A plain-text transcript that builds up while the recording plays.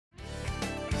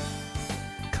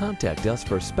Contact us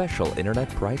for special internet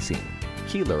pricing.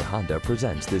 Keeler Honda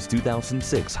presents this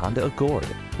 2006 Honda Accord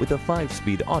with a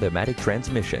 5-speed automatic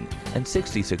transmission and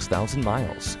 66,000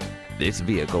 miles. This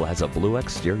vehicle has a blue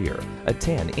exterior, a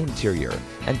tan interior,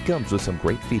 and comes with some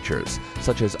great features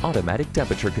such as automatic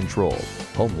temperature control,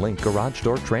 home link garage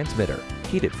door transmitter,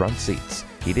 heated front seats,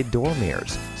 heated door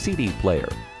mirrors, CD player,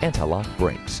 anti-lock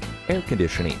brakes, air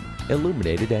conditioning,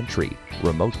 illuminated entry,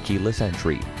 remote keyless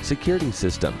entry, security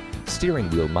system, steering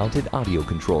wheel mounted audio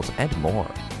controls, and more.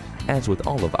 As with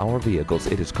all of our vehicles,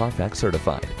 it is Carfax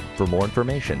certified. For more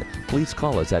information, please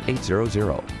call us at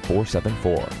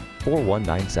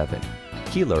 800-474-4197.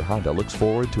 Keeler Honda looks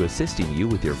forward to assisting you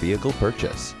with your vehicle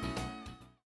purchase.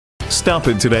 Stop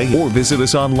in today or visit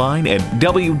us online at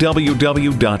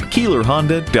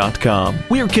www.keelerhonda.com.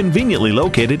 We are conveniently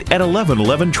located at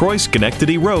 1111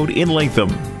 Troy-Schenectedy Road in Latham.